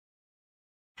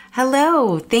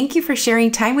Hello. Thank you for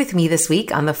sharing time with me this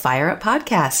week on the Fire Up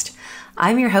Podcast.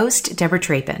 I'm your host, Deborah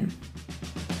Trapin.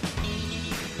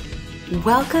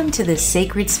 Welcome to this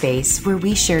sacred space where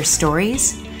we share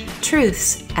stories,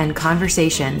 truths, and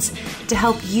conversations to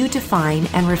help you define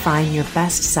and refine your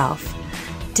best self.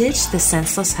 Ditch the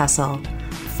senseless hustle,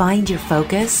 find your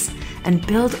focus, and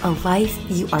build a life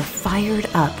you are fired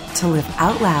up to live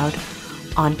out loud,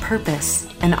 on purpose,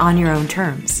 and on your own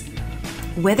terms.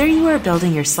 Whether you are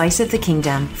building your slice of the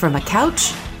kingdom from a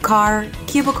couch, car,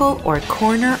 cubicle, or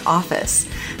corner office,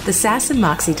 the sass and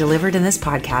moxie delivered in this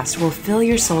podcast will fill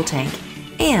your soul tank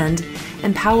and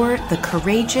empower the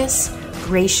courageous,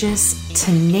 gracious,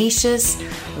 tenacious,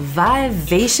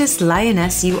 vivacious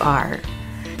lioness you are.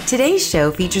 Today's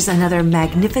show features another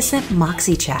magnificent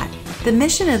Moxie Chat. The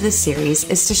mission of this series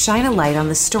is to shine a light on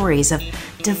the stories of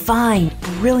divine,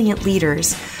 brilliant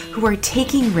leaders who are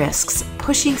taking risks,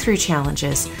 pushing through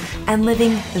challenges, and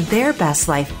living their best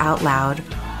life out loud,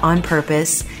 on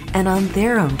purpose, and on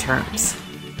their own terms.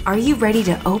 Are you ready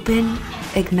to open,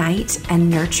 ignite, and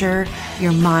nurture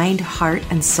your mind, heart,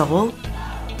 and soul?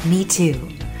 Me too.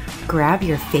 Grab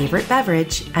your favorite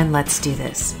beverage and let's do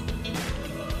this.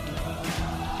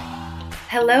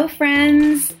 Hello,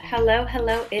 friends. Hello.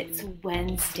 It's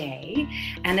Wednesday,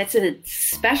 and it's a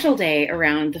special day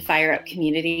around the Fire Up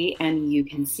community, and you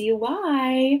can see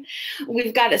why.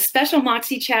 We've got a special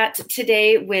Moxie Chat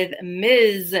today with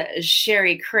Ms.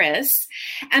 Sherry Chris.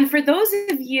 And for those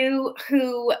of you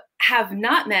who have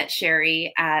not met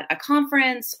Sherry at a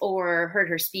conference or heard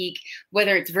her speak,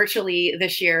 whether it's virtually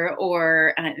this year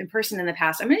or in person in the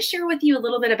past, I'm going to share with you a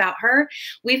little bit about her.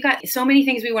 We've got so many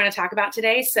things we want to talk about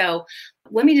today, so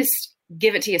let me just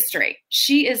give it to you straight.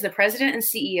 She is the president and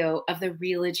CEO of the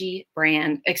Realogy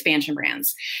brand, Expansion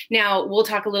Brands. Now, we'll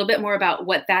talk a little bit more about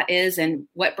what that is and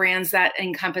what brands that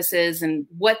encompasses and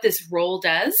what this role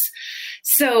does.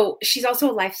 So she's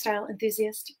also a lifestyle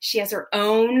enthusiast. She has her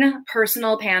own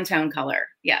personal Pantone color.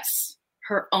 Yes,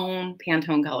 her own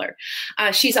Pantone color.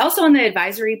 She's also on the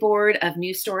advisory board of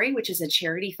New Story, which is a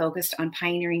charity focused on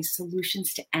pioneering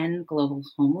solutions to end global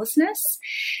homelessness.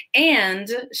 And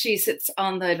she sits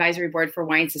on the advisory board for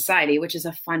Wine Society, which is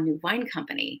a fun new wine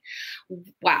company.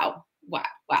 Wow.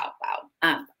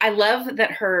 I love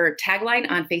that her tagline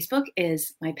on Facebook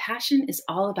is, "My passion is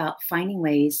all about finding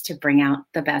ways to bring out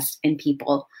the best in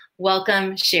people."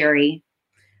 Welcome, Sherry.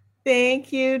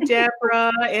 Thank you,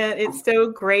 Deborah. And it's so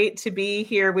great to be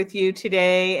here with you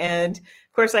today. And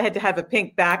of course, I had to have a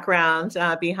pink background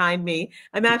behind me.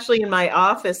 I'm actually in my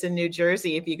office in New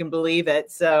Jersey, if you can believe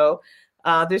it. So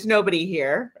there's nobody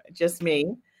here, just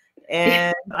me.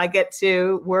 And I get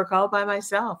to work all by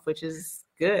myself, which is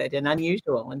good and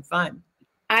unusual and fun.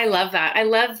 I love that. I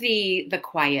love the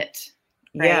quiet.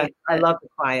 Right? Yeah, I love the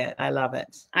quiet. I love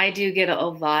it. I do get a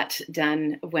lot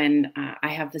done when I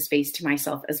have the space to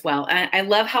myself as well. I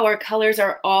love how our colors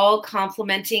are all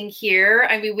complementing here.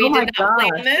 I mean, we did not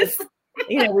plan this.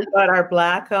 We've got our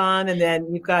black on, and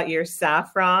then you've got your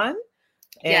saffron.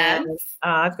 And yes.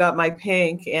 I've got my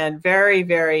pink, and very,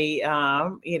 very,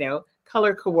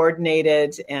 color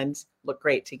coordinated and look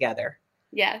great together.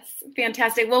 Yes.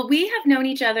 Fantastic. Well, we have known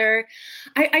each other.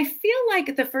 I feel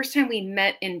like the first time we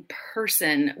met in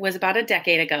person was about a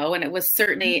decade ago, and it was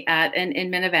certainly at an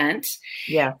Inman event.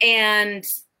 Yeah. And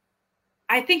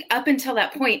I think up until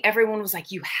that point, everyone was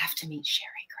like, "You have to meet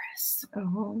Sherry, Chris.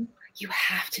 Oh. You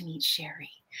have to meet Sherry."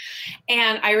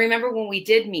 And I remember when we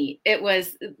did meet,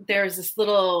 there's this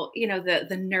little,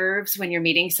 the nerves when you're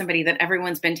meeting somebody that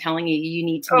everyone's been telling you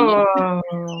need to meet.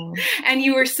 Oh. And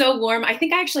you were so warm. I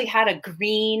think I actually had a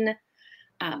green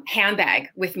handbag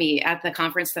with me at the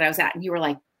conference that I was at. And you were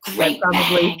like, "Great." I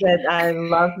probably said, "I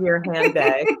love your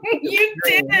handbag." You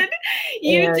did.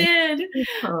 You did.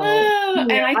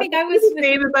 And I think I was the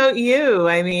same about you.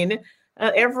 I mean,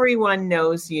 everyone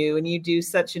knows you, and you do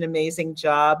such an amazing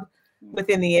job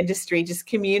within the industry, just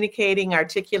communicating,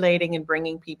 articulating, and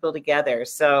bringing people together.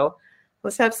 So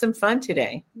let's have some fun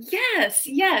today.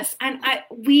 Yes. And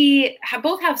we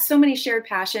both have so many shared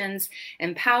passions,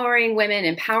 empowering women,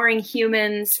 empowering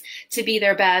humans to be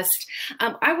their best.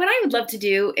 What I would love to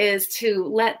do is to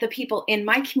let the people in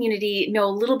my community know a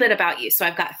little bit about you. So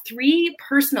I've got 3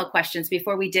 personal questions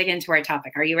before we dig into our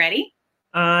topic. Are you ready?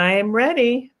 I'm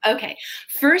ready. Okay.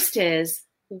 First is,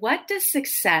 what does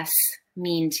success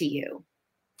mean to you?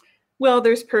 Well,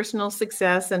 there's personal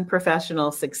success and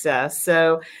professional success.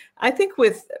 So I think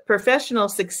with professional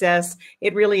success,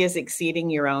 it really is exceeding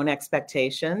your own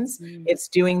expectations. It's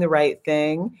doing the right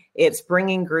thing. It's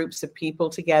bringing groups of people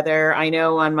together. I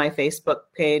know on my Facebook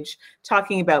page,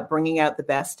 talking about bringing out the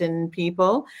best in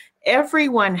people.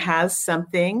 Everyone has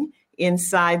something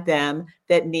inside them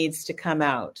that needs to come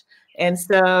out. And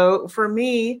so for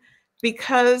me,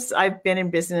 because I've been in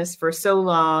business for so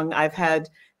long, I've had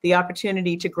the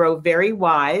opportunity to grow very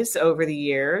wise over the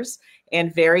years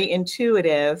and very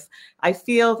intuitive. I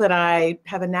feel that I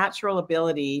have a natural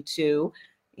ability to,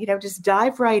 just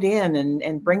dive right in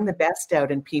and bring the best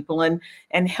out in people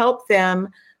and help them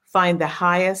find the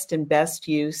highest and best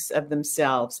use of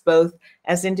themselves, both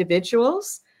as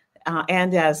individuals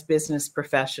and as business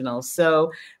professionals.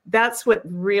 So that's what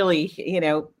really,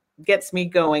 gets me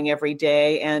going every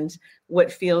day and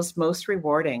what feels most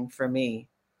rewarding for me.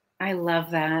 I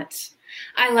love that.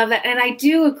 I love that. And I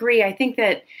do agree. I think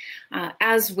that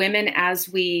as women, as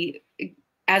we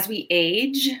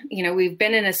age, we've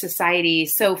been in a society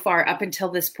so far up until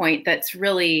this point that's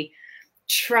really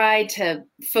tried to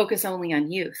focus only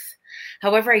on youth.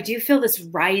 However, I do feel this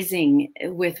rising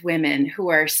with women who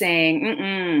are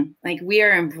saying, like we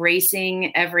are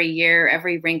embracing every year,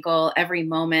 every wrinkle, every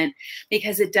moment,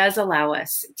 because it does allow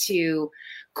us to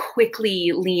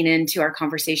quickly lean into our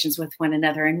conversations with one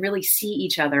another and really see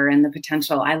each other and the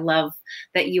potential. I love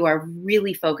that you are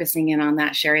really focusing in on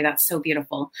that, Sherry. That's so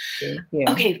beautiful.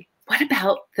 Yeah. Okay, what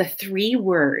about the 3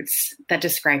 words that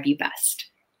describe you best?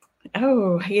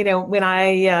 Oh, when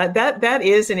that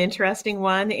is an interesting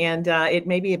one, and it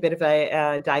may be a bit of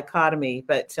a dichotomy,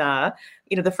 but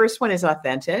the first one is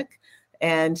authentic,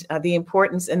 and the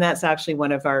importance, and that's actually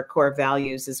one of our core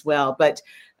values as well. But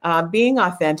being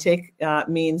authentic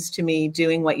means to me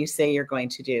doing what you say you're going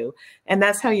to do, and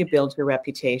that's how you build your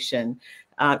reputation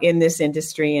in this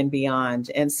industry and beyond.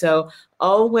 And so,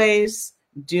 always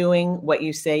doing what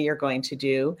you say you're going to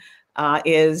do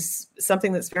is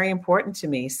something that's very important to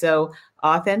me. So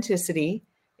authenticity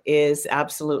is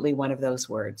absolutely one of those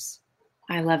words.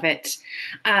 I love it.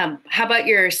 How about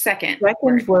your second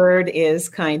word is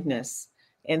kindness.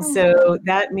 And so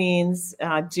that means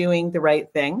doing the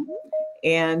right thing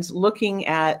and looking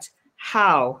at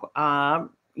how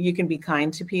you can be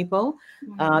kind to people,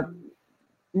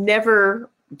 never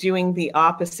doing the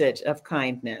opposite of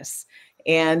kindness,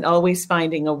 and always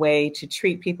finding a way to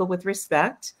treat people with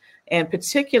respect. And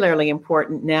particularly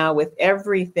important now with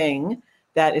everything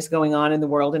that is going on in the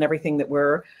world and everything that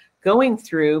we're going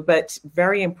through, but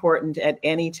very important at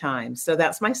any time. So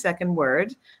that's my second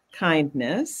word,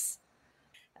 kindness.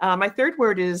 My third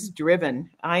word is driven.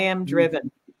 I am driven.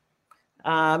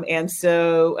 And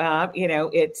so,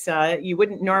 it's you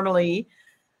wouldn't normally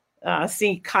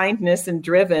see kindness and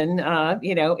driven,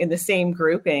 in the same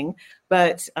grouping,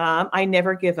 but I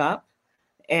never give up.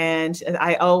 And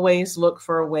I always look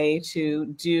for a way to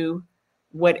do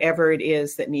whatever it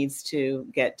is that needs to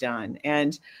get done.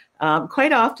 And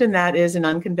quite often that is an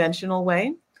unconventional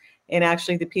way. And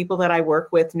actually the people that I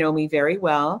work with know me very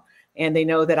well, and they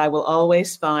know that I will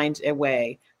always find a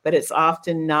way. But it's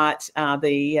often not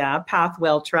the path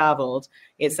well traveled.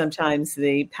 It's sometimes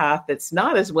the path that's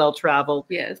not as well traveled,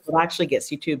 yes, that actually gets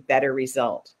you to a better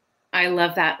result. I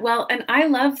love that. Well, and I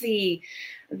love the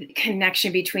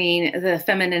connection between the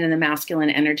feminine and the masculine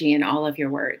energy in all of your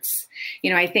words.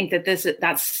 I think that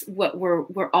that's what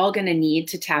we're all going to need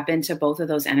to tap into both of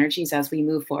those energies as we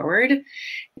move forward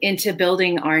into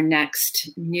building our next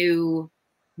new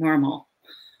normal.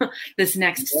 This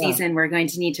next season, we're going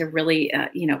to need to really,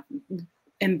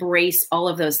 embrace all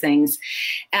of those things.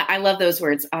 I love those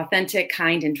words, authentic,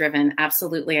 kind, and driven.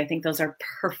 Absolutely. I think those are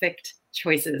perfect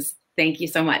choices. Thank you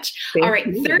so much. All right.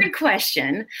 Third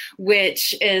question,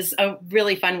 which is a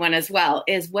really fun one as well,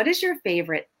 is what is your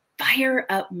favorite fire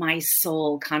up my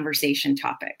soul conversation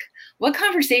topic? What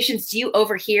conversations do you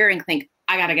overhear and think,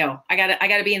 I gotta go. I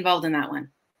gotta be involved in that one?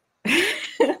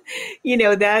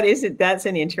 That's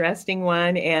an interesting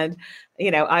one. And,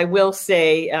 I will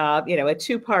say, a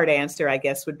 2-part answer, I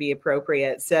guess, would be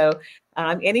appropriate. So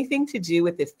anything to do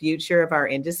with the future of our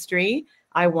industry,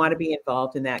 I want to be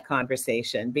involved in that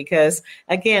conversation because,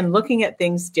 again, looking at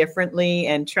things differently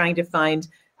and trying to find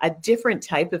a different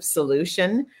type of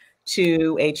solution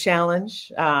to a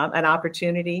challenge, an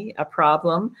opportunity, a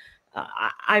problem,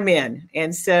 I'm in.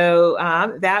 And so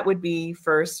that would be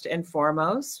first and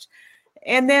foremost.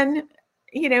 And then,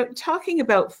 talking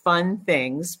about fun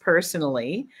things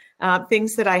personally,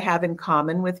 things that I have in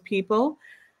common with people,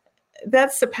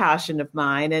 that's a passion of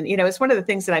mine. And, it's one of the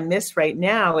things that I miss right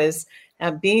now is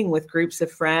being with groups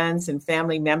of friends and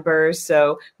family members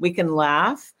so we can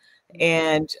laugh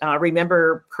and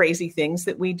remember crazy things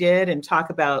that we did and talk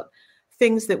about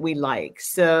things that we like.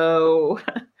 So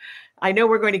I know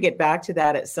we're going to get back to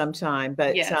that at some time,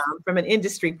 but yes. From an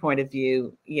industry point of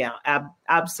view,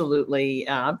 absolutely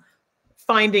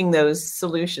finding those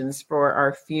solutions for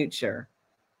our future.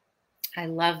 I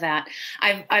love that.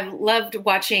 I've loved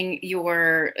watching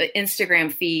your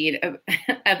Instagram feed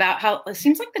about how it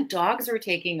seems like the dogs are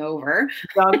taking over.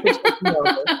 Dogs are taking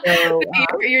over. So,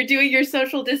 You're doing your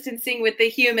social distancing with the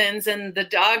humans, and the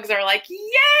dogs are like, "Yay,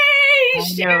 I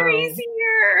Sherry's know.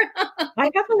 here!" I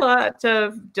have a lot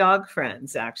of dog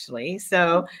friends, actually.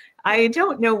 So I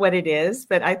don't know what it is,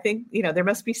 but I think, there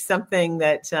must be something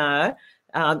that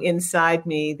inside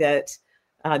me that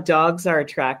dogs are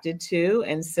attracted to.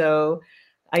 And so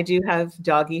I do have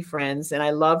doggy friends, and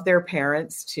I love their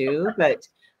parents too. But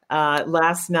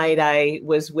last night I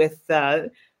was with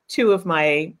two of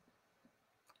my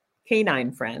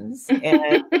canine friends,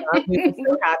 and we were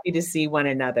so happy to see one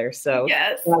another. So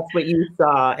Yes, that's what you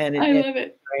saw, and I love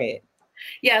it. Great.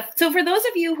 Yeah. So for those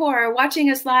of you who are watching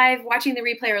us live, watching the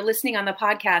replay, or listening on the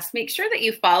podcast, make sure that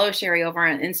you follow Sherry over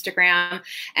on Instagram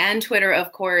and Twitter,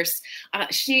 of course.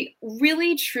 She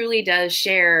really, truly does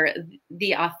share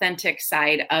the authentic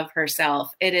side of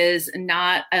herself. It is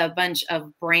not a bunch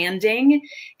of branding.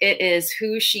 It is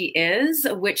who she is,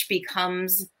 which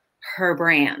becomes her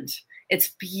brand.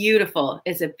 It's beautiful.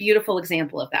 It's a beautiful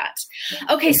example of that.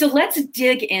 Okay, so let's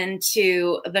dig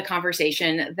into the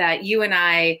conversation that you and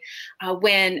I,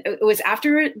 when it was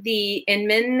after the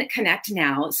Inman Connect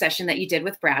Now session that you did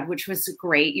with Brad, which was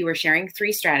great. You were sharing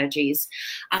 3 strategies.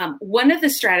 One of the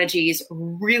strategies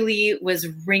really was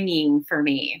ringing for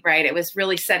me, right? It was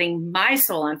really setting my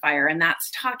soul on fire. And that's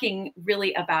talking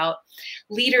really about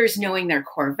leaders knowing their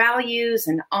core values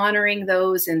and honoring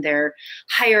those in their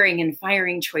hiring and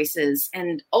firing choices,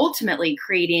 and ultimately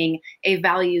creating a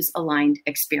values-aligned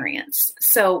experience.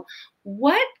 So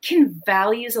what can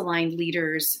values-aligned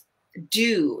leaders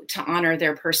do to honor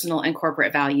their personal and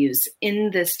corporate values in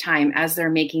this time as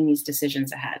they're making these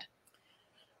decisions ahead?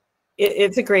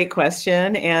 It's a great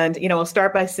question. And, I'll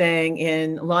start by saying,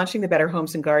 in launching the Better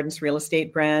Homes and Gardens real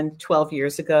estate brand 12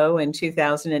 years ago in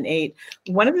 2008,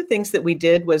 one of the things that we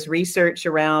did was research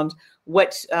around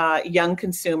what young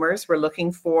consumers were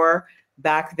looking for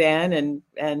back then,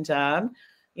 and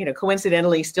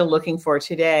coincidentally still looking for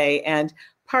today. And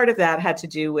part of that had to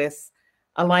do with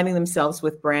aligning themselves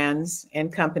with brands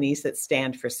and companies that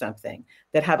stand for something,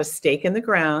 that have a stake in the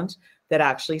ground, that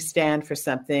actually stand for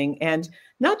something, and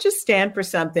not just stand for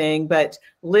something, but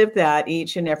live that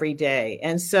each and every day.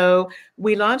 And so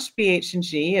we launched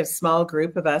BH&G, a small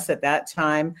group of us at that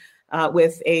time,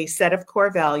 with a set of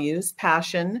core values: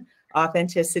 passion,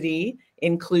 authenticity,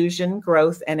 inclusion,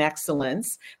 growth, and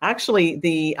excellence. Actually,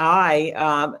 the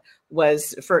I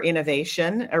was for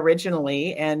innovation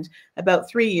originally, and about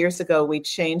 3 years ago, we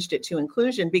changed it to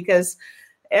inclusion, because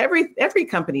every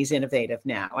company's innovative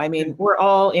now. I mean, we're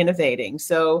all innovating.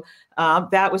 So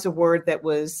that was a word that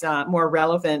was more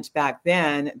relevant back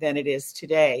then than it is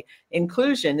today.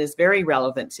 Inclusion is very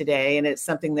relevant today, and it's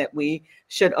something that we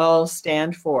should all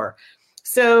stand for.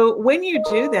 So when you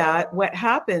do that, what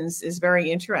happens is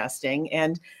very interesting.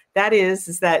 And that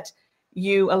is that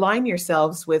you align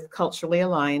yourselves with culturally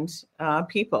aligned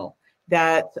people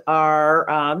that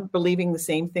are believing the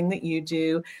same thing that you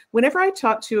do. Whenever I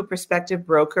talk to a prospective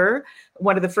broker,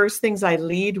 one of the first things I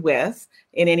lead with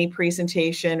in any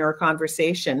presentation or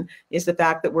conversation is the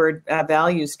fact that we're a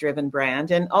values-driven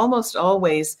brand. And almost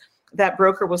always that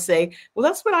broker will say, well,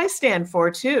 that's what I stand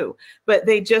for too. But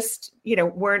they just,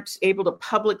 weren't able to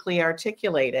publicly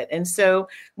articulate it. And so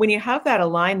when you have that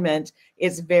alignment,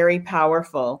 it's very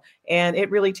powerful. And it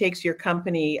really takes your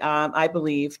company, I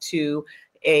believe, to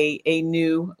a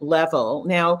new level.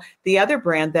 Now, the other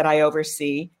brand that I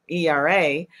oversee,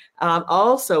 ERA,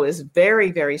 also is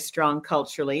very, very strong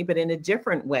culturally, but in a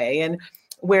different way, and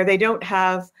where they don't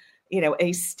have,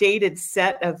 a stated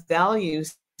set of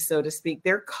values, so to speak.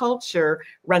 Their culture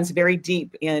runs very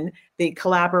deep in the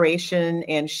collaboration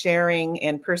and sharing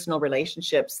and personal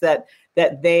relationships that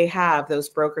they have, those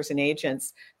brokers and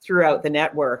agents, throughout the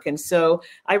network. And so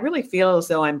I really feel as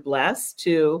though I'm blessed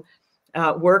to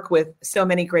work with so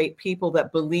many great people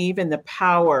that believe in the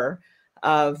power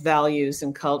of values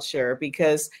and culture,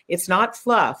 because it's not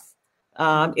fluff.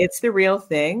 It's the real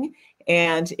thing.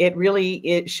 And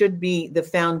it should be the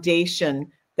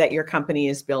foundation that your company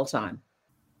is built on.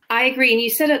 I agree. And you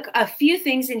said a few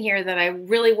things in here that I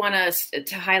really want us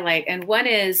to highlight. And one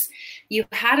is, you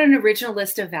had an original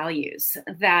list of values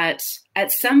that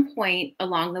at some point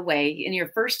along the way, in your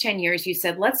first 10 years, you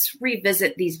said, let's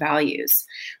revisit these values.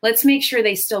 Let's make sure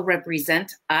they still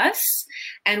represent us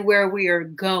and where we are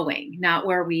going, not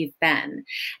where we've been.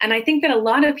 And I think that a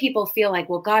lot of people feel like,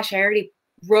 well, gosh, I already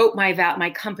wrote my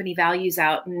company values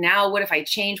out. Now, what if I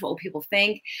change? What will people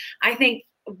think? I think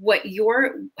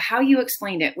how you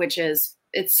explained it, which is,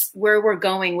 it's where we're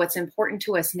going. What's important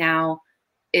to us now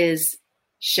is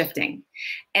shifting.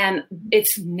 And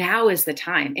it's now is the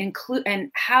time.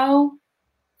 And how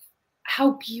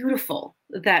beautiful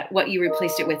that what you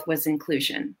replaced it with was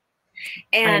inclusion.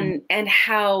 And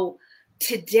how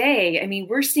today, I mean,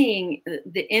 we're seeing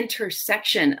the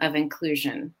intersection of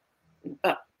inclusion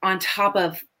on top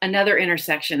of another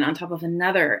intersection, on top of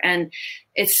another. And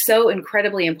it's so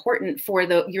incredibly important for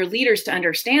your leaders to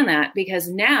understand that, because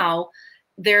now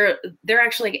they're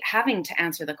actually having to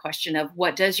answer the question of,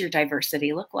 what does your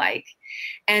diversity look like?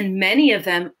 And many of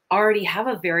them already have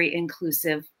a very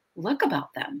inclusive look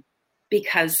about them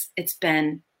because it's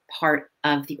been part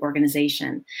of the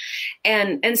organization.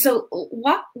 And so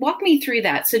walk me through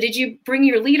that. So did you bring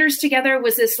your leaders together?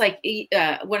 Was this like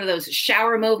one of those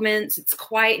shower moments? It's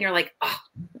quiet and you're like, oh,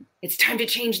 it's time to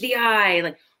change the eye.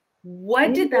 Like,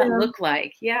 what did that look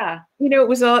like? Yeah. It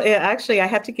was all, actually, I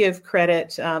have to give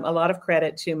credit, a lot of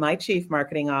credit to my chief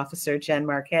marketing officer, Jen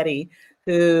Marchetti,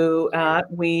 who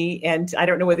and I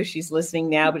don't know whether she's listening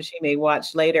now, but she may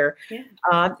watch later.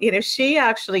 Yeah. She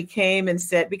actually came and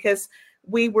said, because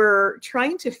we were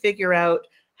trying to figure out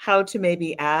how to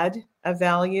maybe add a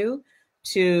value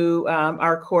to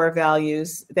our core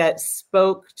values that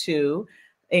spoke to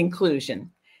inclusion.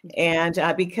 And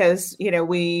because,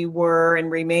 we were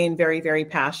and remain very, very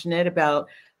passionate about,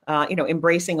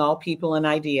 embracing all people and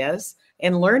ideas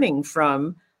and learning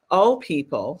from all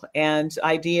people and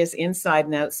ideas inside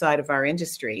and outside of our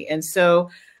industry. And so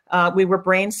we were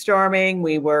brainstorming,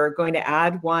 we were going to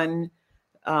add one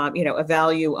a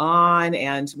value on,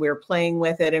 and we're playing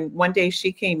with it. And one day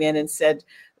she came in and said,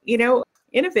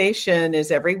 innovation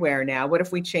is everywhere now. What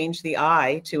if we change the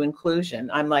I to inclusion?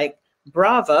 I'm like,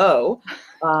 bravo.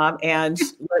 And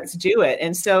let's do it.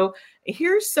 And so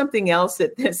here's something else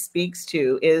that this speaks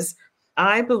to is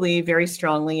I believe very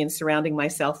strongly in surrounding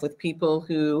myself with people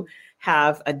who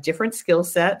have a different skill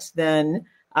set than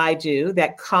I do,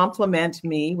 that complement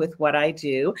me with what I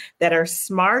do, that are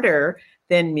smarter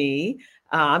than me,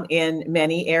 in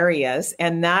many areas,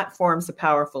 and that forms a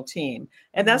powerful team.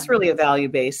 And that's really a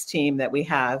value-based team that we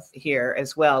have here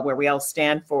as well, where we all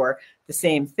stand for the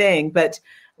same thing, but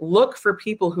look for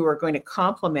people who are going to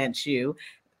complement you.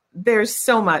 There's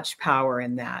so much power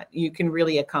in that. You can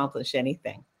really accomplish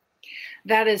anything.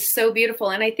 That is so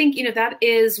beautiful. And I think, that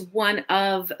is one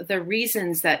of the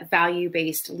reasons that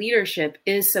value-based leadership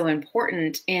is so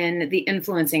important in the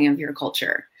influencing of your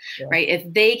culture, right?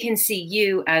 If they can see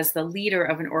you as the leader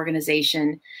of an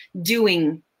organization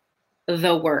doing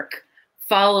the work,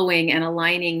 following and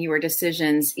aligning your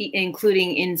decisions,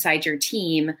 including inside your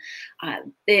team,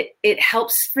 it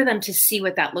helps for them to see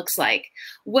what that looks like.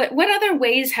 What other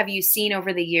ways have you seen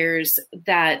over the years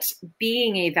that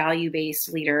being a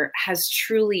value-based leader has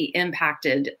truly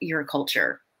impacted your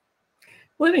culture?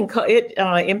 Well, it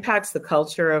impacts the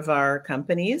culture of our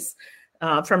companies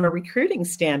from a recruiting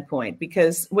standpoint,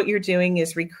 because what you're doing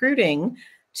is recruiting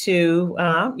to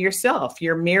yourself.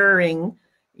 You're mirroring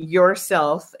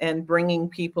yourself and bringing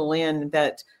people in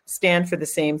that stand for the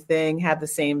same thing, have the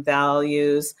same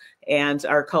values, and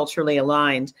are culturally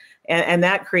aligned. And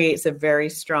that creates a very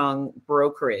strong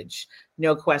brokerage,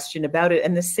 no question about it.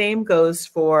 And the same goes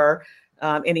for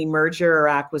any merger or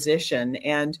acquisition.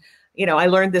 And, I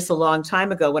learned this a long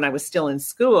time ago when I was still in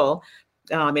school,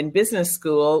 in business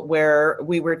school, where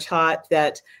we were taught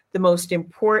that the most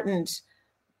important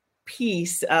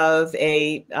piece of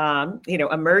a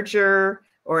merger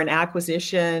or an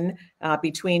acquisition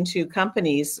between two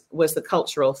companies was the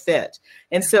cultural fit.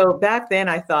 And so back then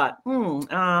I thought,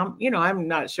 I'm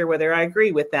not sure whether I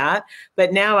agree with that,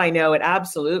 but now I know it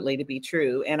absolutely to be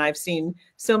true. And I've seen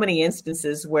so many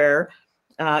instances where,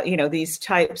 these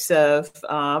types of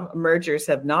mergers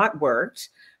have not worked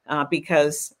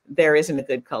because there isn't a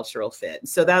good cultural fit.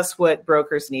 So that's what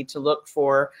brokers need to look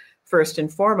for first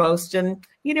and foremost. And,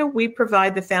 we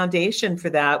provide the foundation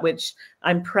for that, which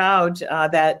I'm proud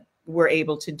that we're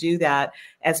able to do that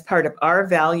as part of our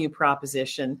value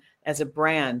proposition as a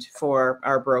brand for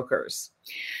our brokers.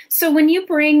 So when you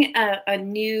bring a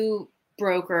new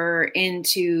broker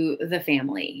into the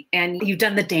family and you've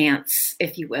done the dance,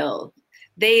 if you will,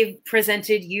 they've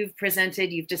presented,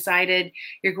 you've decided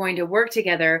you're going to work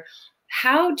together.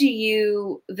 How do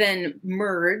you then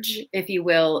merge, if you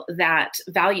will, that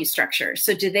value structure?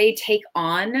 So do they take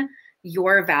on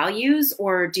your values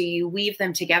or do you weave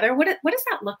them together? What does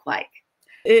that look like?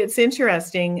 It's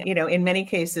interesting. In many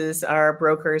cases, our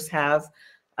brokers have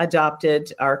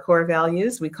adopted our core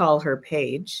values. We call her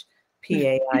Paige,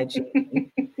 P-A-I-G.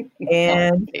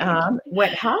 And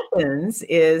what happens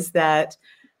is that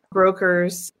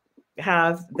brokers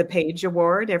have the Paige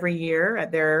Award every year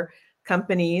at their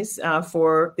companies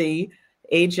for the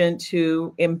agent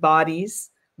who embodies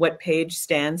what PAGE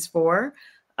stands for.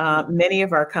 Many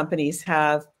of our companies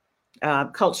have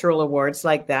cultural awards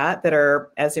like that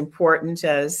are as important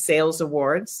as sales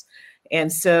awards.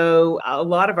 And so a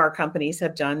lot of our companies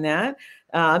have done that.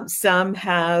 Some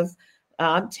have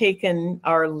taken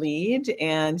our lead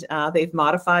and they've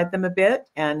modified them a bit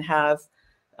and have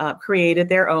created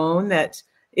their own. That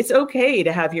it's okay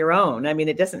to have your own. I mean,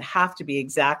 it doesn't have to be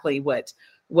exactly what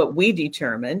we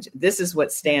determined. This is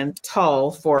what stands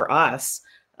tall for us.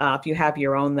 If you have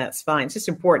your own, that's fine. It's just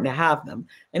important to have them,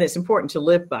 and it's important to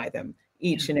live by them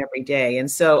each and every day. And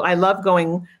so I love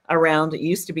going around. It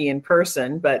used to be in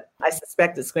person, but I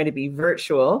suspect it's going to be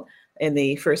virtual in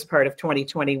the first part of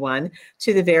 2021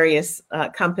 to the various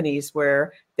companies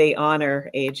where they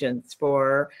honor agents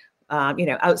for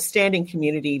outstanding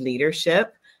community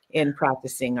leadership in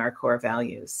practicing our core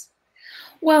values.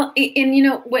 Well,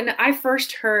 and when I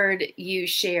first heard you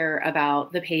share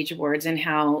about the PAGE Awards and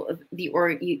how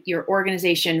your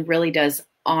organization really does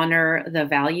honor the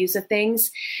values of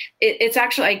things, it's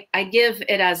actually, I give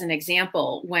it as an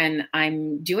example when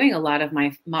I'm doing a lot of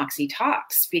my Moxie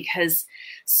talks, because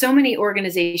so many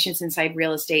organizations inside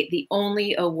real estate, the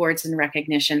only awards and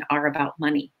recognition are about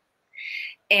money.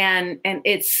 And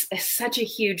it's such a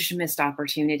huge missed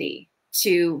opportunity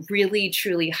to really,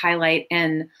 truly highlight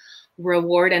and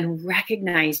reward and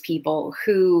recognize people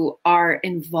who are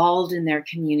involved in their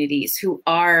communities, who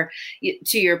are,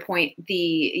 to your point,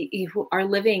 who are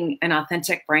living an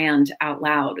authentic brand out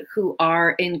loud, who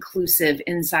are inclusive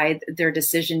inside their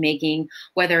decision making,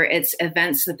 whether it's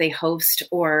events that they host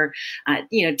or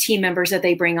team members that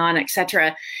they bring on,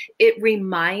 etc. It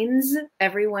reminds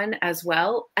everyone as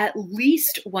well, at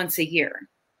least once a year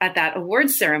at that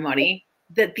awards ceremony,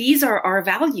 that these are our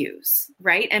values,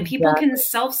 right? And people can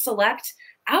self-select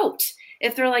out.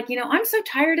 If they're like, I'm so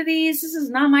tired of these, this is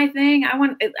not my thing.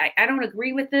 I don't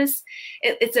agree with this.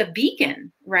 It's a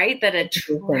beacon, right? That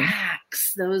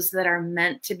attracts those that are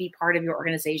meant to be part of your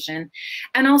organization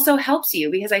and also helps you,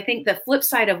 because I think the flip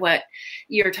side of what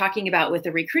you're talking about with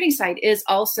the recruiting side is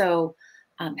also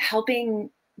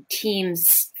helping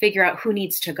teams figure out who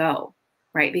needs to go,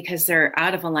 right? Because they're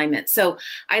out of alignment. So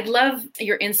I'd love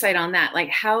your insight on that. Like,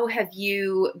 how have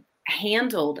you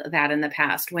handled that in the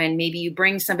past when maybe you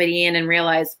bring somebody in and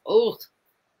realize, oh,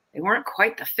 they weren't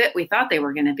quite the fit we thought they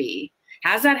were going to be?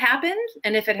 Has that happened?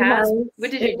 And if it has,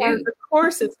 what did you do? Of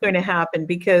course it's going to happen,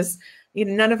 because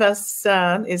none of us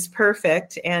is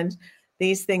perfect, and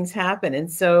these things happen.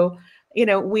 And so,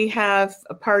 we have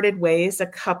parted ways a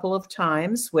couple of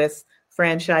times with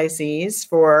franchisees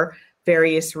for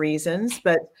various reasons,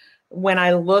 but when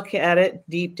I look at it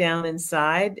deep down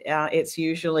inside, it's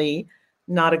usually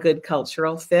not a good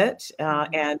cultural fit,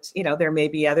 and there may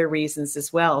be other reasons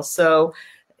as well. So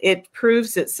it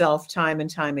proves itself time and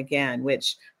time again,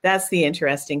 which that's the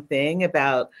interesting thing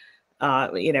about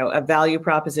a value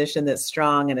proposition that's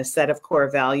strong and a set of core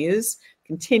values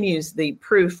the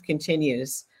proof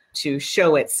continues to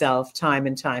show itself time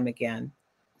and time again.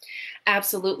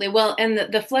 Absolutely. Well, and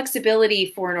the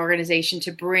flexibility for an organization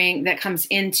to bring that comes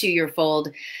into your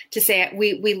fold to say,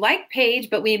 we like PAGE,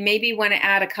 but we maybe want to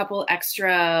add a couple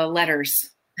extra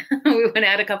letters. We want to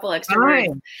add a couple extra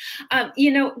words.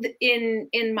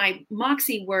 In my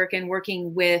Moxie work and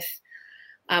working with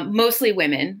mostly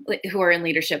women who are in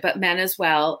leadership, but men as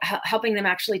well, helping them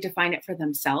actually define it for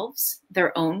themselves,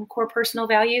 their own core personal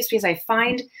values. Because I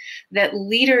find that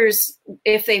leaders,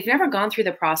 if they've never gone through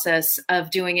the process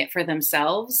of doing it for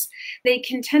themselves, they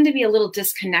can tend to be a little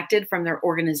disconnected from their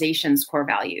organization's core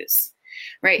values,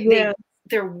 right? Yeah.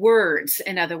 Their words,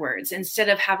 in other words, instead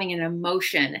of having an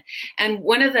emotion. And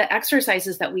one of the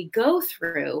exercises that we go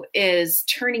through is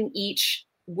turning each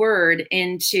word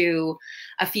into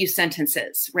a few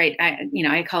sentences, right?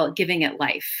 I call it giving it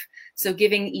life. So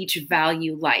giving each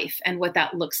value life and what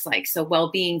that looks like. So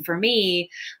well-being for me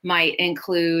might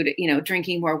include,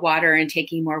 drinking more water and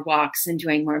taking more walks and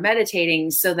doing more meditating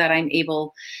so that I'm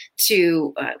able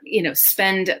to,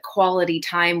 spend quality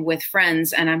time with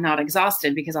friends and I'm not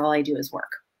exhausted because all I do is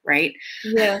work, right?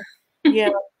 Yeah.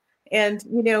 Yeah. And,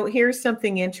 here's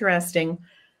something interesting.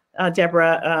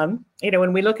 Deborah,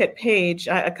 when we look at PAGE,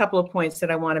 a couple of points that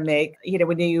I want to make,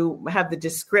 when you have the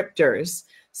descriptors.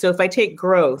 So if I take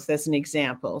growth as an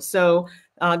example, so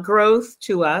growth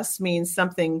to us means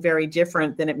something very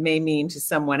different than it may mean to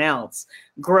someone else.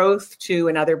 Growth to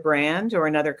another brand or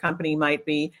another company might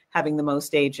be having the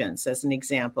most agents, as an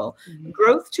example. Mm-hmm.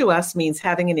 Growth to us means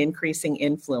having an increasing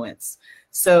influence.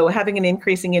 So having an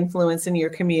increasing influence in your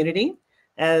community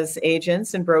as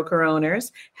agents and broker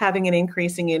owners, having an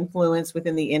increasing influence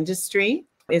within the industry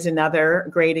is another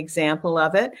great example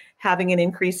of it, having an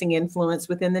increasing influence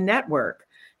within the network.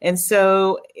 And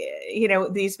so,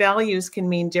 these values can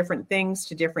mean different things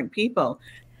to different people.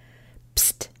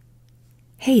 Psst.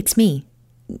 Hey, it's me.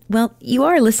 Well, you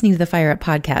are listening to the Fire Up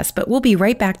podcast, but we'll be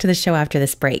right back to the show after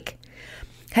this break.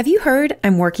 Have you heard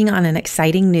I'm working on an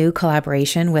exciting new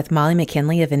collaboration with Molly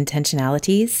McKinley of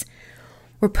Intentionalities?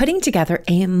 We're putting together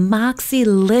a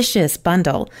Moxie-licious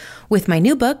bundle with my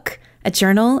new book, a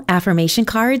journal, affirmation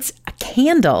cards, a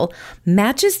candle,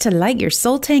 matches to light your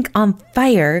soul tank on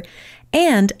fire,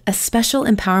 and a special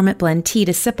empowerment blend tea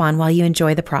to sip on while you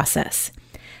enjoy the process.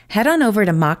 Head on over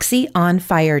to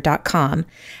moxieonfire.com,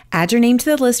 add your name to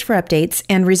the list for updates,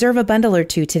 and reserve a bundle or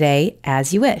two today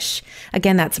as you wish.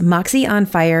 Again, that's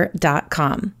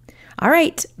moxieonfire.com. All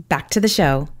right, back to the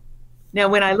show. Now,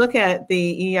 when I look at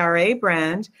the ERA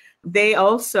brand, they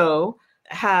also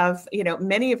have,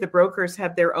 many of the brokers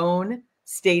have their own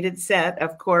stated set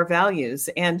of core values.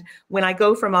 And when I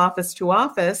go from office to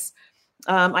office,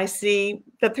 I see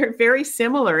that they're very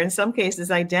similar, in some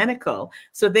cases identical.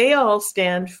 So they all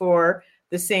stand for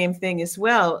the same thing as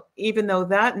well, even though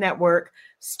that network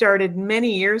started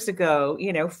many years ago,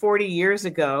 40 years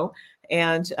ago,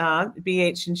 and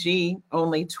BH&G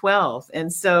only 12.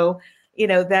 And so,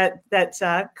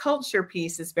 that culture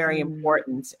piece is very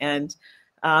important. And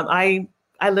I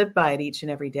live by it each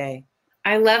and every day.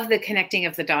 I love the connecting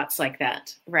of the dots like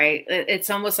that, right?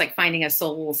 It's almost like finding a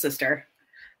soul sister.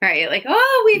 Right. Like,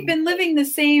 we've been living the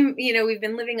same, we've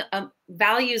been living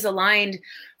values aligned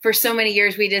for so many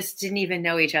years. We just didn't even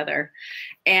know each other.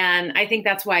 And I think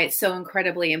that's why it's so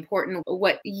incredibly important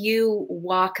what you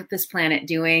walk this planet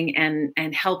doing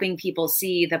and helping people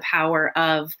see the power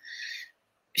of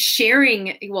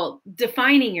sharing,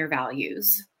 defining your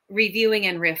values, reviewing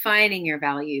and refining your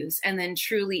values, and then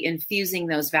truly infusing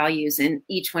those values in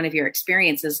each one of your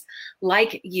experiences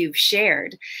like you've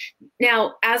shared.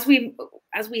 Now, as we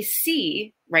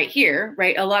see right here,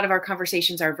 right, a lot of our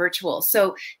conversations are virtual.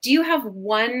 So do you have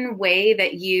one way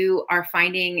that you are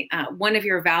finding one of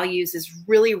your values is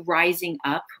really rising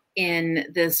up in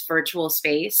this virtual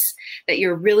space that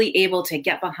you're really able to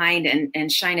get behind and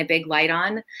shine a big light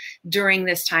on during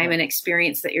this time and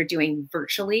experience that you're doing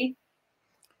virtually?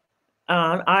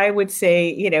 I would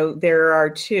say, there are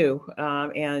two,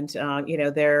 and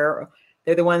they're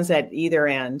the ones at either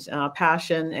end,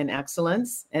 passion and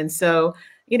excellence. And so,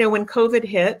 when COVID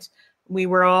hit, we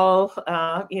were all,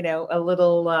 a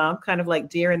little kind of like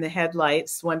deer in the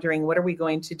headlights, wondering what are we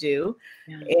going to do?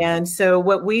 Yeah. And so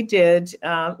what we did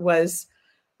was,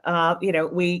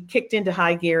 we kicked into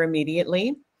high gear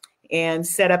immediately and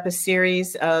set up a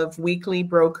series of weekly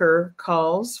broker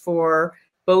calls for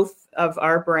both of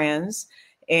our brands.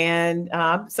 And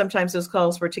sometimes those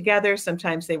calls were together,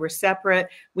 sometimes they were separate.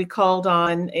 We called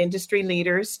on industry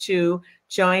leaders to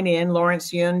join in,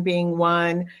 Lawrence Yun being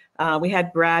one. We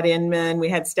had Brad Inman, we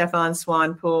had Stefan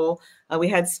Swanpool, we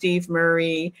had Steve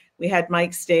Murray, we had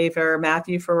Mike Staver,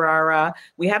 Matthew Ferrara.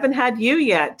 We haven't had you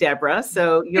yet, Deborah,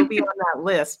 so you'll be on that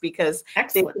list because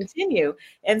Excellent. They continue.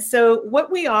 And so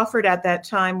what we offered at that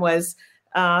time was,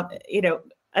 a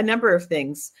number of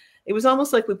things. It was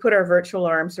almost like we put our virtual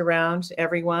arms around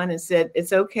everyone and said,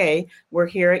 it's okay, we're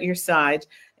here at your side.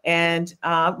 And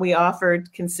we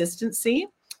offered consistency,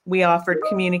 we offered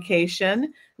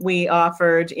communication, we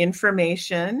offered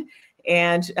information,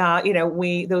 and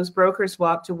those brokers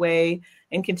walked away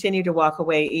and continue to walk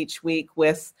away each week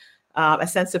with a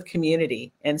sense of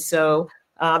community. And so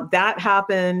that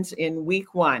happened in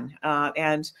week one.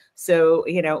 And so,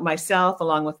 myself,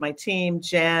 along with my team,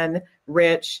 Jen,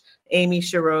 Rich, Amy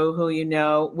Chereau,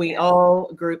 who we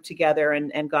all grouped together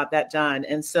and got that done.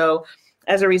 And so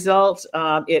as a result,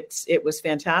 it was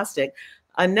fantastic.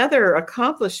 Another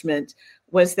accomplishment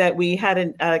was that we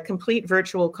had a complete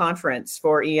virtual conference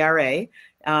for ERA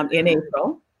in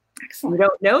April. Excellent. We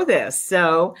don't know this.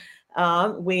 So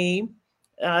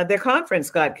their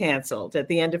conference got canceled at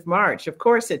the end of March. Of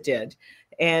course it did.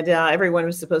 And everyone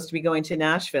was supposed to be going to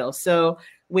Nashville. So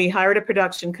we hired a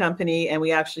production company and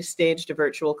we actually staged a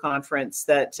virtual conference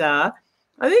that I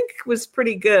think was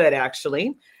pretty good,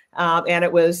 actually. And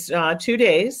it was 2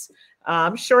 days,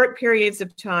 short periods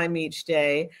of time each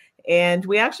day. And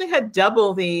we actually had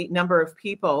double the number of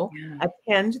people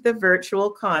attend the virtual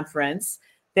conference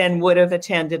than would have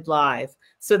attended live.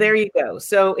 So there you go.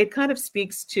 So it kind of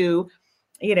speaks to,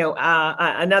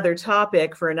 another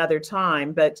topic for another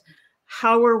time, but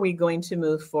how are we going to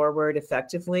move forward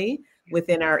effectively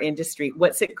within our industry?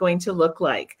 What's it going to look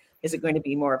like? Is it going to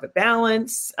be more of a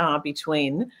balance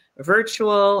between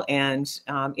virtual and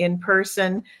in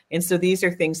person? And so these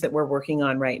are things that we're working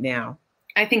on right now.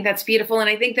 I think that's beautiful. And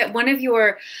I think that one of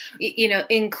your,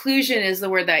 inclusion is the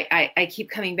word that I keep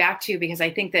coming back to, because I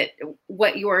think that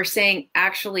what you are saying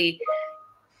actually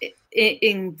it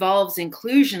involves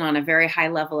inclusion on a very high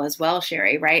level as well,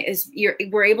 Sherry, right?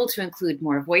 We're able to include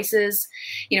more voices.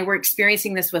 We're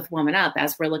experiencing this with Woman Up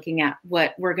as we're looking at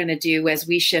what we're going to do as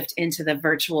we shift into the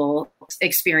virtual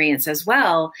experience as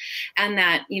well. And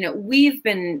that, we've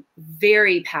been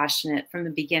very passionate from the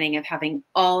beginning of having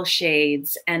all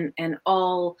shades and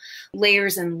all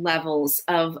layers and levels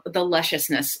of the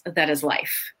lusciousness that is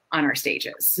life on our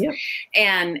stages. Yep.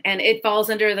 And it falls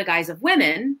under the guise of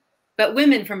women, but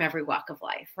women from every walk of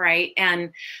life, right?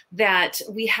 And that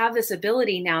we have this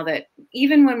ability now that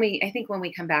even when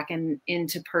we come back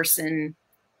into person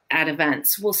at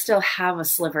events, we'll still have a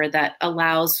sliver that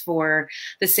allows for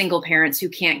the single parents who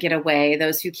can't get away,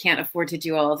 those who can't afford to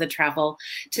do all of the travel,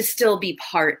 to still be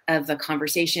part of the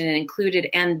conversation and included,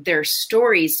 and their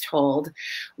stories told,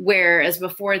 whereas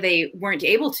before they weren't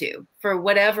able to for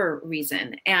whatever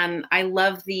reason. And I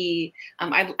love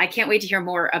I can't wait to hear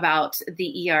more about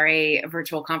the ERA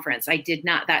virtual conference. I did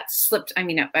not, that slipped. I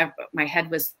mean, my head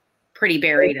was pretty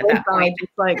buried at that point.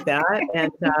 Just like that.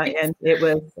 And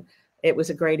it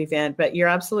was a great event, but you're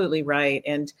absolutely right.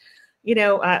 And,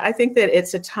 I think that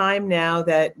it's a time now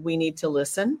that we need to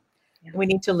listen. Yeah. We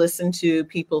need to listen to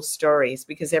people's stories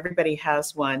because everybody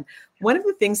has one. One of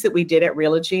the things that we did at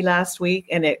Realogy last week,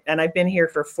 and I've been here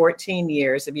for 14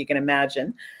 years, if you can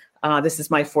imagine, this is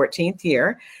my 14th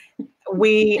year.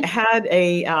 We had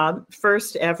a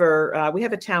first ever, we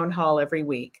have a town hall every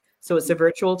week. So it's a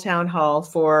virtual town hall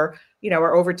for,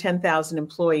 our over 10,000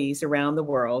 employees around the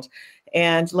world.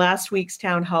 And last week's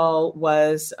town hall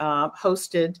was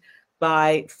hosted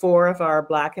by 4 of our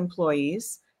Black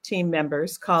employees, team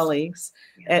members, colleagues,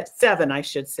 at 7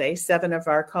 of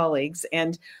our colleagues.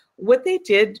 And what they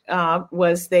did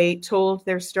was they told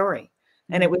their story.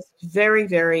 And it was very,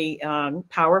 very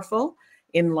powerful,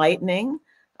 enlightening,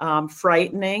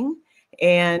 frightening.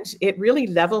 And it really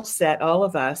level set all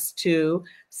of us to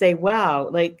say, wow,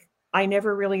 like, I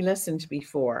never really listened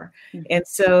before. Mm-hmm. And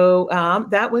so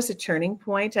that was a turning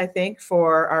point, I think,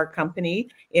 for our company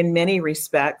in many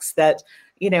respects, that,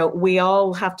 we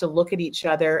all have to look at each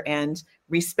other and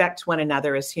respect one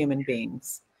another as human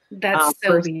beings. That's so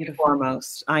first beautiful. And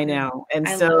foremost, I know. And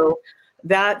so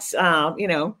that's,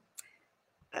 it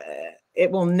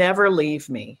will never leave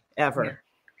me, ever. Yeah.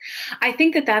 I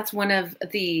think that that's one of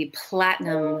the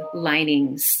platinum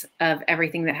linings of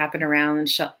everything that happened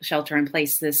around shelter in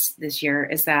place this year,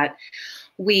 is that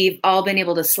we've all been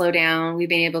able to slow down. We've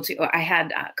been able to, I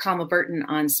had Kama Burton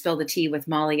on Spill the Tea with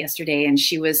Molly yesterday, and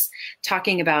she was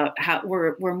talking about how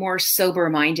we're more sober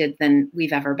minded than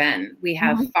we've ever been. We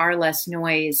have far less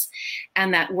noise,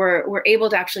 and that we're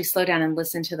able to actually slow down and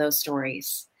listen to those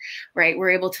stories. Right.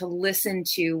 We're able to listen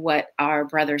to what our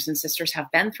brothers and sisters have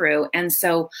been through. And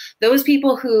so those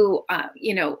people who,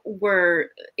 were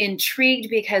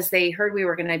intrigued because they heard we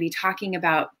were going to be talking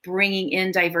about bringing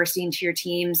in diversity into your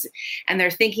teams, and they're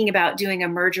thinking about doing a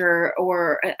merger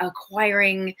or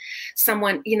acquiring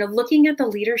someone, looking at the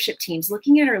leadership teams,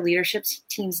 looking at our leadership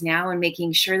teams now and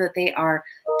making sure that they are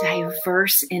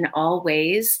diverse in all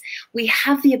ways. We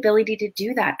have the ability to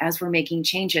do that as we're making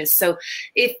changes. So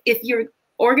if you're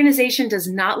organization does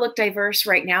not look diverse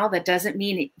right now, that doesn't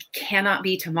mean it cannot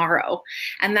be tomorrow.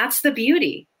 And that's the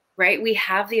beauty, right? We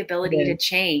have the ability to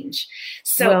change.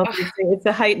 So it's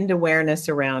a heightened awareness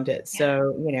around it.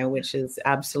 So, which is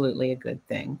absolutely a good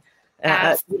thing.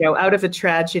 Out of a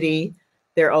tragedy,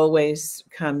 there always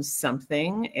comes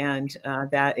something. And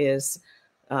that is,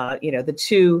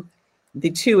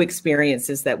 the two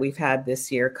experiences that we've had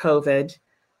this year, COVID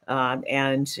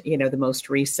and, the most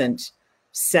recent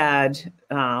sad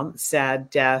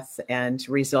death and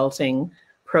resulting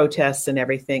protests and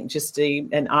everything, just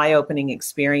an eye-opening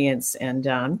experience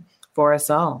and for us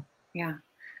all. Yeah,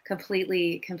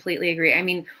 completely agree. I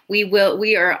mean,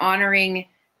 we are honoring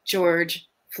George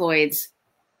Floyd's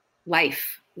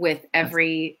life with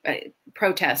every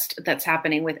protest that's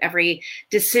happening, with every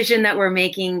decision that we're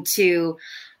making to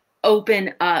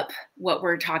open up what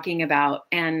we're talking about,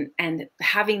 and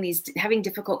having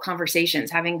difficult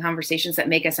conversations, having conversations that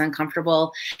make us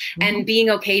uncomfortable, and being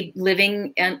okay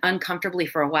living uncomfortably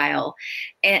for a while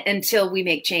until we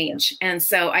make change. And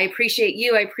so I appreciate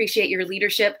you. I appreciate your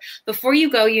leadership. Before you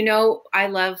go, I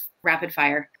love rapid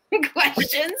fire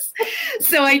questions.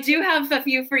 So I do have a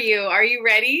few for you. Are you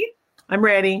ready? I'm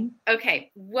ready. Okay.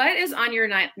 What is on your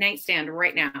nightstand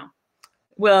right now?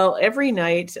 Well, every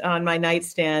night on my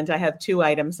nightstand, I have 3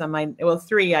 items on my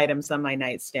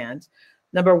nightstand.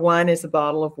 Number one is a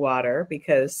bottle of water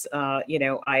because,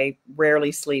 I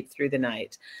rarely sleep through the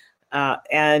night.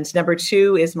 And number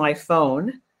two is my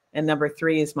phone. And number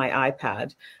three is my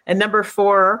iPad. And number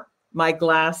four, my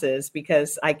glasses,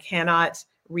 because I cannot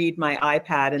read my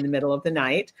iPad in the middle of the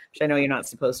night, which I know you're not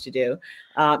supposed to do,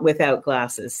 without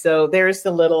glasses. So there's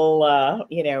the little,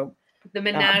 the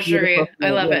menagerie. I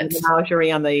love it. The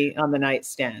menagerie on the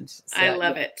nightstand. So, I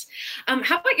love it.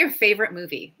 How about your favorite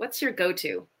movie? What's your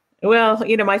go-to? Well,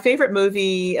 my favorite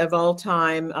movie of all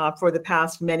time for the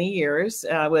past many years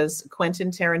was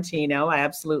Quentin Tarantino. I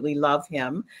absolutely love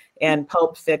him, and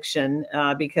Pulp Fiction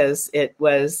because it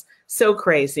was so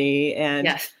crazy and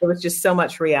there was just so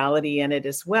much reality in it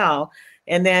as well.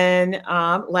 And then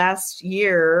last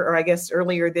year, or I guess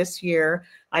earlier this year,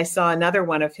 I saw another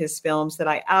one of his films that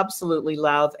I absolutely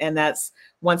love, and that's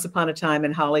Once Upon a Time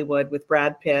in Hollywood with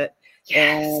Brad Pitt.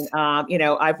 Yes. And,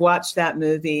 I've watched that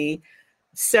movie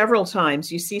several times.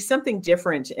 You see something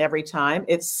different every time.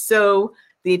 It's so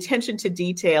the attention to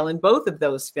detail in both of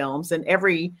those films and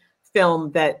every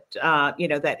film that,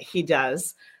 that he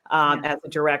does as a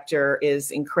director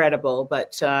is incredible.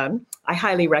 But I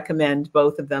highly recommend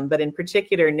both of them. But in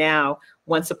particular now,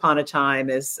 Once Upon a Time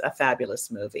is a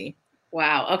fabulous movie.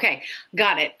 Wow. Okay.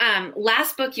 Got it.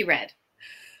 Last book you read?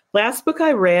 Last book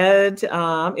I read,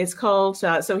 it's called,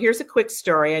 so here's a quick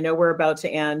story. I know we're about to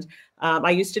end.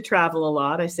 I used to travel a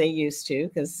lot. I say used to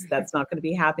because that's not going to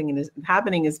be happening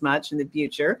as much in the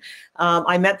future.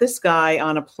 I met this guy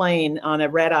on a plane on a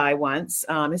red eye once.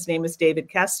 His name is David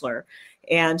Kessler.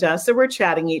 And so we're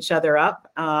chatting each other up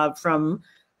from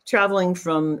traveling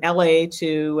from LA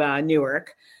to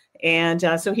Newark. And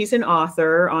so he's an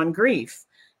author on grief.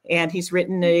 And he's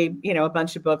written a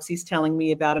bunch of books. He's telling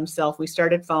me about himself. We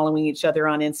started following each other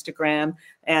on Instagram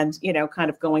and,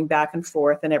 kind of going back and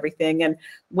forth and everything. And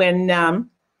when,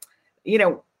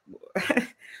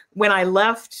 when I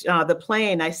left the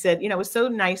plane, I said, it was so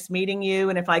nice meeting you.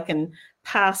 And if I can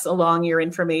pass along your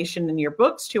information and your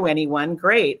books to anyone,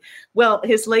 great. Well,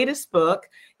 his latest book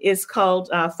is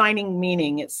called Finding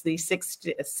Meaning. It's the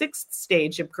sixth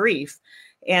stage of grief.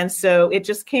 And so it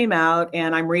just came out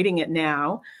and I'm reading it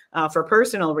now for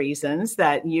personal reasons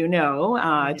that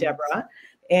Deborah.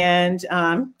 And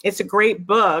it's a great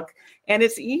book. And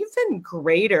it's even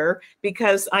greater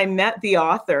because I met the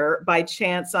author by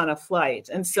chance on a flight.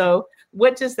 And so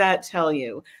what does that tell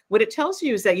you? What it tells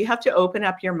you is that you have to open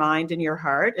up your mind and your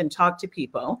heart and talk to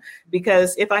people.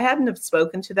 Because if I hadn't have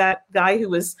spoken to that guy who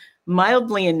was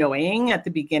mildly annoying at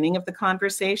the beginning of the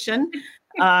conversation,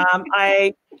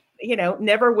 I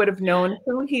never would have known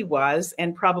who he was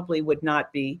and probably would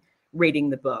not be reading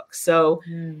the book. So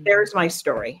there's my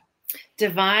story.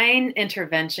 Divine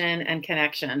intervention and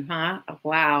connection, huh?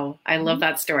 Wow. I love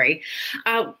that story.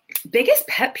 Biggest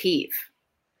pet peeve?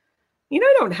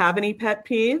 I don't have any pet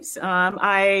peeves.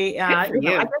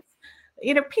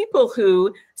 People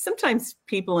who, sometimes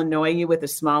people annoy you with the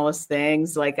smallest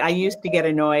things. Like I used to get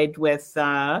annoyed with,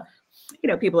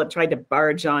 people that tried to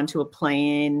barge onto a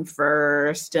plane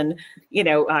first and,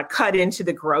 cut into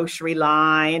the grocery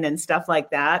line and stuff like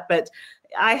that. But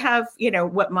I have,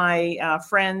 what my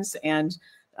friends and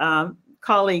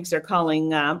colleagues are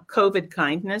calling COVID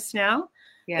kindness now.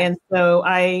 Yeah. And so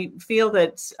I feel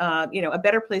that, a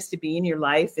better place to be in your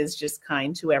life is just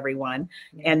kind to everyone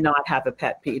and not have a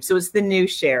pet peeve. So it's the new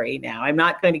Sherry now. I'm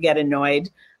not going to get annoyed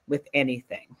with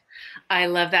anything. I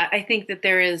love that. I think that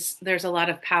there's a lot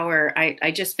of power.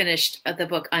 I just finished the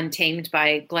book Untamed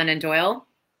by Glennon Doyle,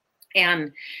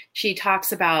 and she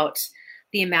talks about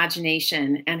the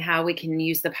imagination and how we can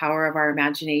use the power of our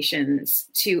imaginations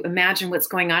to imagine what's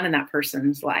going on in that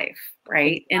person's life,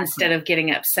 right? Exactly. Instead of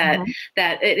getting upset,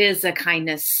 that it is a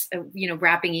kindness,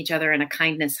 wrapping each other in a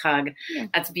kindness hug. Yeah.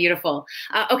 That's beautiful.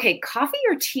 Okay. Coffee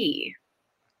or tea?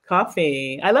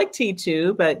 Coffee. I like tea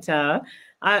too, but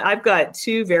I've got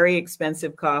two very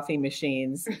expensive coffee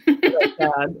machines,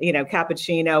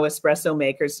 cappuccino, espresso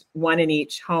makers, one in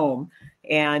each home.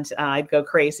 And I'd go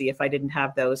crazy if I didn't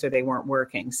have those or they weren't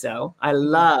working. So I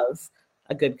love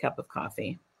a good cup of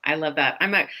coffee. I love that.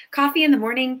 I'm a coffee in the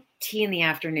morning, tea in the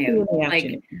afternoon.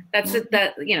 That's it.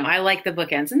 I like the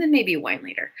bookends, and then maybe wine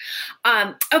later.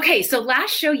 Okay. So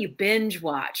last show you binge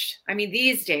watched. I mean,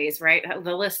 these days, right?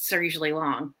 The lists are usually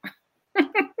long.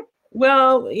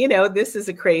 Well, this is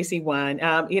a crazy one.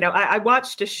 I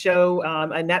watched a show,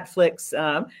 a Netflix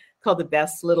called The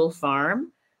Best Little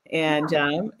Farm. And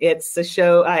it's a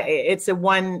show, it's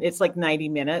like 90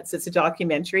 minutes. It's a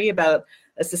documentary about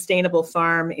a sustainable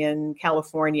farm in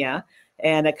California.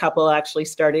 And a couple actually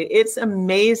started. It's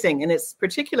amazing. And it's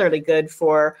particularly good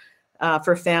for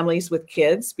for families with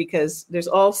kids, because there's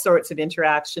all sorts of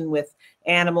interaction with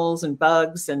animals and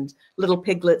bugs and little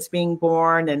piglets being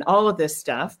born and all of this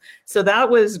stuff. So that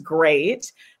was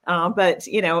great. But,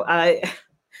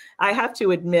 I have to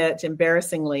admit,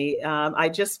 embarrassingly, I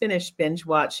just finished binge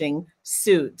watching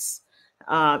Suits.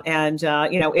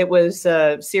 It was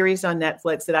a series on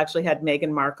Netflix that actually had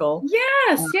Meghan Markle.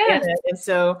 Yes. In it. And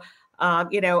so,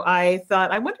 I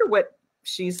thought, I wonder what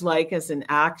she's like as an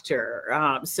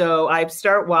actor. So I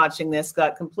start watching this,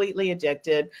 got completely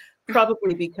addicted,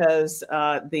 probably because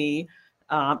the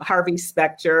Harvey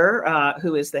Specter,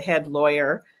 who is the head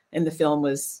lawyer in the film,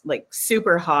 was like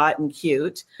super hot and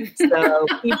cute. So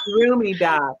he drew me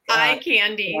back. Eye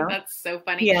candy. That's so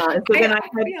funny. Yeah. And so then I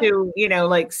had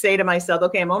to, say to myself,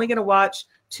 okay, I'm only going to watch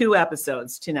 2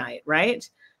 episodes tonight. Right.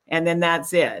 And then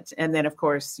that's it. And then, of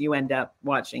course, you end up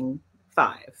watching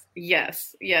 5.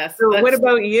 Yes. So what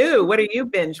about you? What are you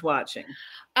binge watching?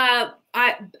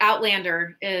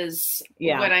 Outlander is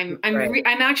what I'm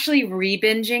actually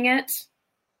re-binging it.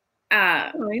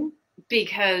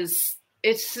 Because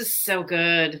it's just so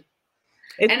good.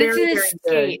 It's an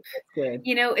escape. Good.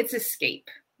 It's escape.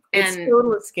 It's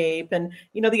total escape. And,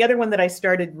 the other one that I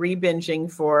started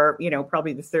re-binging for,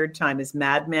 probably the 3rd time is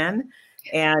Mad Men.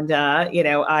 And,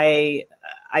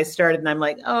 I started and I'm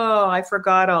like, oh, I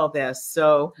forgot all this.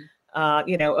 So,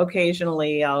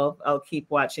 occasionally I'll keep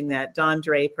watching that. Don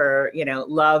Draper,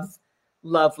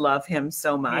 love him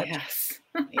so much. Yes.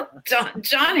 Yeah.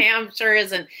 John Hamm sure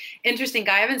is an interesting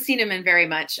guy. I haven't seen him in very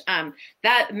much.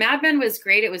 That Mad Men was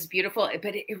great. It was beautiful,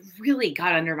 but it really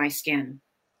got under my skin.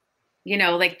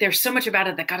 There's so much about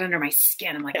it that got under my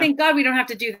skin. I'm like, thank God we don't have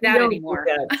to do that anymore.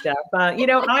 Do that stuff.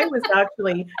 I was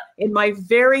actually in my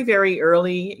very, very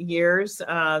early years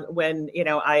when,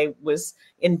 I was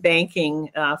in banking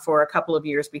for a couple of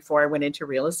years before I went into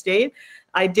real estate.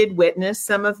 I did witness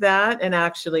some of that and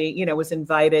actually, was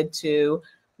invited to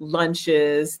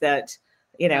lunches that,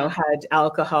 had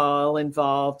alcohol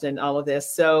involved and all of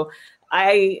this. So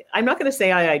I'm not going to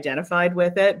say I identified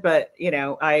with it, but,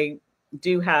 I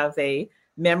do have a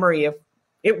memory of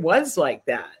it was like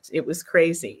that. It was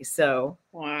crazy. So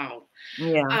wow.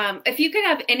 Yeah. If you could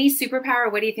have any superpower,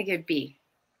 what do you think it'd be?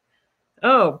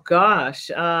 Oh gosh.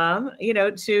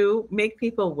 To make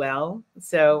people well.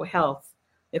 So health.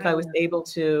 If I was able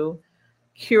to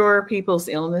cure people's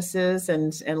illnesses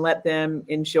and let them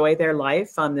enjoy their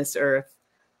life on this earth,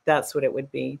 that's what it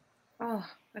would be. Oh,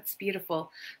 that's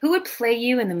beautiful. Who would play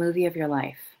you in the movie of your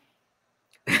life?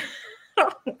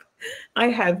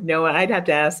 I'd have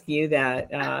to ask you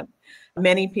that.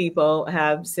 Many people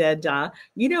have said,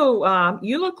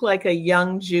 you look like a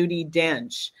young Judi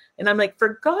Dench. And I'm like,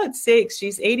 for God's sakes,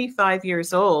 she's 85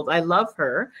 years old. I love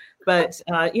her. But,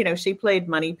 she played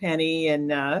Moneypenny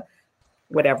and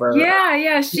whatever.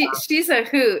 Yeah. She's a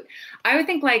hoot. I would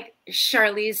think like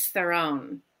Charlize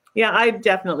Theron. Yeah, I'd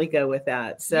definitely go with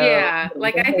that. So yeah,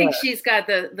 I think she's got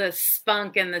the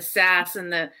spunk and the sass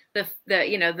and the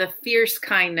fierce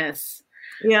kindness.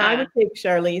 Yeah, I would take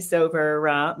Charlize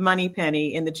over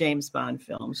Moneypenny in the James Bond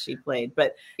films she played.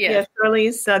 But yeah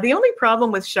Charlize. The only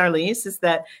problem with Charlize is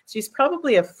that she's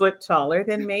probably a foot taller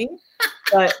than me.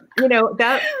 But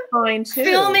that's fine too.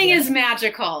 Filming is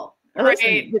magical. Right?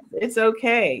 Listen, it's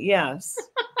okay. Yes,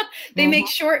 they make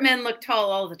short men look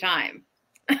tall all the time.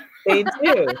 They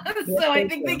do. So I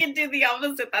think they can do the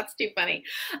opposite. That's too funny.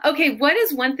 Okay, what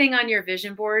is one thing on your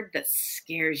vision board that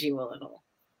scares you a little?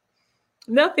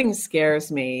 Nothing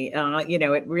scares me.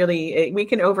 We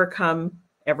can overcome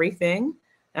everything.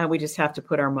 We just have to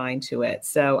put our mind to it.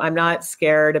 So I'm not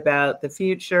scared about the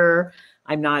future.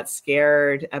 I'm not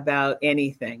scared about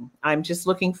anything. I'm just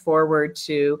looking forward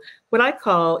to what I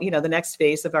call, the next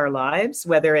phase of our lives,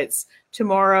 whether it's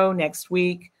tomorrow, next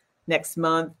week, next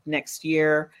month, next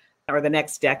year, or the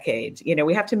next decade.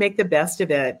 We have to make the best of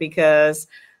it because,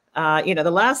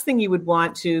 the last thing you would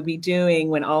want to be doing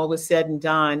when all was said and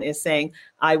done is saying,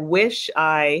 I wish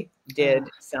I did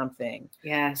something.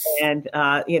 Yes. And,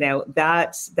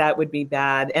 that would be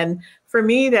bad. And for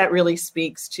me, that really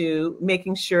speaks to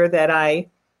making sure that I,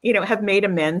 have made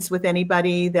amends with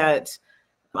anybody that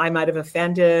I might have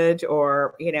offended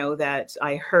or, that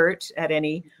I hurt at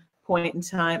any point in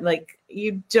time. Like,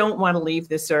 you don't want to leave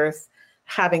this earth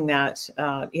having that,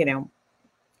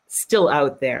 still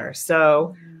out there.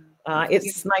 So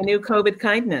it's my new COVID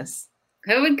kindness.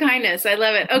 COVID kindness. I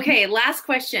love it. Okay. Last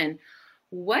question.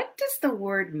 What does the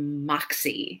word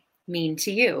moxie mean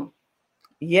to you?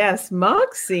 Yes,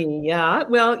 moxie. Yeah.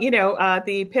 Well,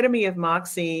 the epitome of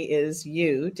moxie is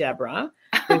you, Deborah.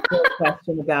 There's no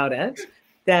question about it.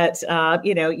 That,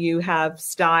 you have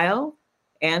style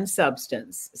and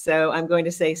substance. So I'm going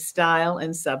to say style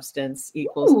and substance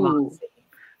equals Moxie.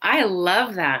 I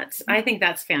love that. I think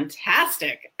that's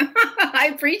fantastic.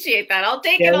 I appreciate that. I'll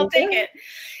take it. I'll take it.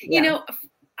 Yeah. You know,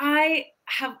 I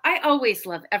always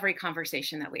love every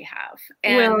conversation that we have.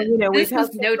 And well, you know, this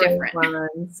was no different.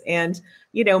 Ones. And,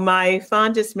 you know, my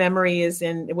fondest memory is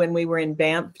when we were in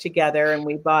Banff together and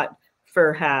we bought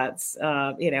fur hats.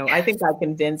 You know, I think I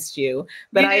convinced you,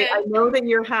 but I know that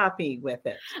you're happy with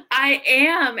it. I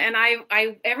am. And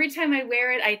I every time I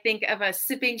wear it, I think of us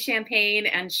sipping champagne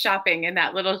and shopping in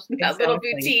that little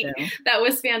boutique. So. That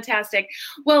was fantastic.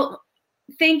 Well,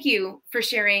 thank you for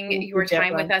sharing your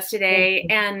time with us today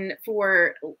and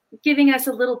for giving us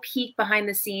a little peek behind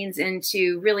the scenes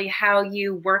into really how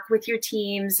you work with your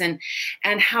teams and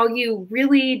how you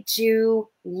really do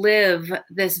live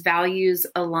this values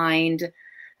aligned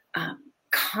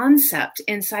concept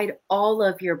inside all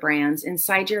of your brands,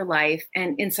 inside your life,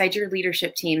 and inside your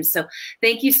leadership teams. So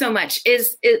thank you so much.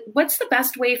 What's the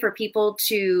best way for people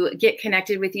to get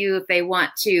connected with you if they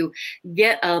want to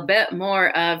get a bit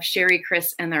more of Sherry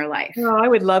Kriss in their life? Well, I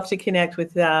would love to connect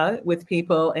with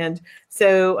people. And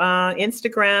so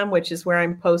Instagram, which is where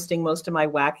I'm posting most of my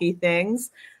wacky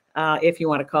things, if you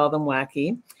want to call them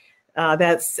wacky.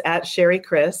 That's at Sherry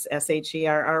Kriss,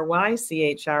 SherryChris.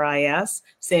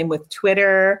 Same with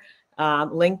Twitter,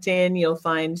 LinkedIn, you'll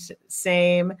find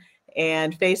same.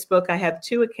 And Facebook, I have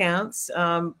 2 accounts.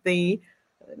 The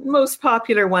most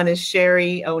popular one is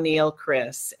Sherry O'Neill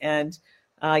Kriss. And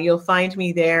you'll find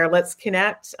me there. Let's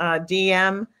connect,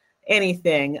 DM,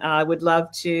 anything. I would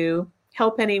love to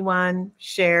help anyone,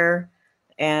 share,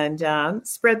 and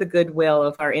spread the goodwill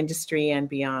of our industry and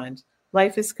beyond.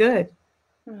 Life is good.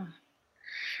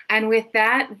 And with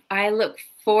that, I look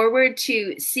forward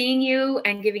to seeing you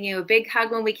and giving you a big hug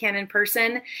when we can in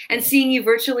person and seeing you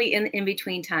virtually in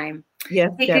between time.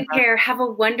 Yes, take good care. Have a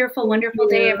wonderful, wonderful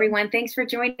day, everyone. Thanks for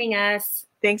joining us.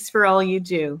 Thanks for all you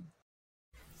do.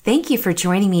 Thank you for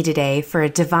joining me today for a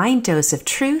divine dose of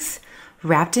truth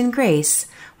wrapped in grace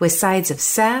with sides of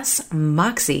sass,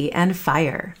 moxie, and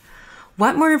fire.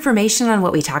 Want more information on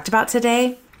what we talked about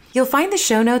today? You'll find the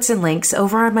show notes and links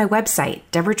over on my website,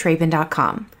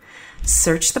 DeborahTrapin.com.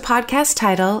 Search the podcast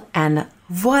title and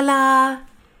voila!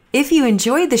 If you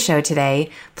enjoyed the show today,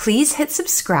 please hit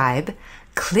subscribe,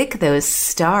 click those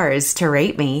stars to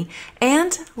rate me,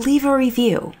 and leave a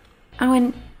review. Oh,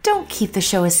 and don't keep the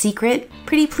show a secret.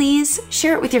 Pretty please,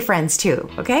 share it with your friends too,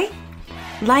 okay?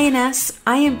 Lioness,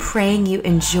 I am praying you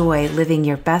enjoy living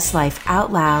your best life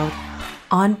out loud,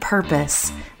 on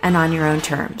purpose, and on your own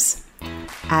terms.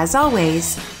 As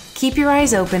always, keep your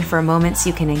eyes open for moments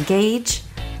you can engage,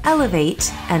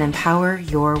 elevate, and empower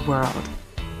your world.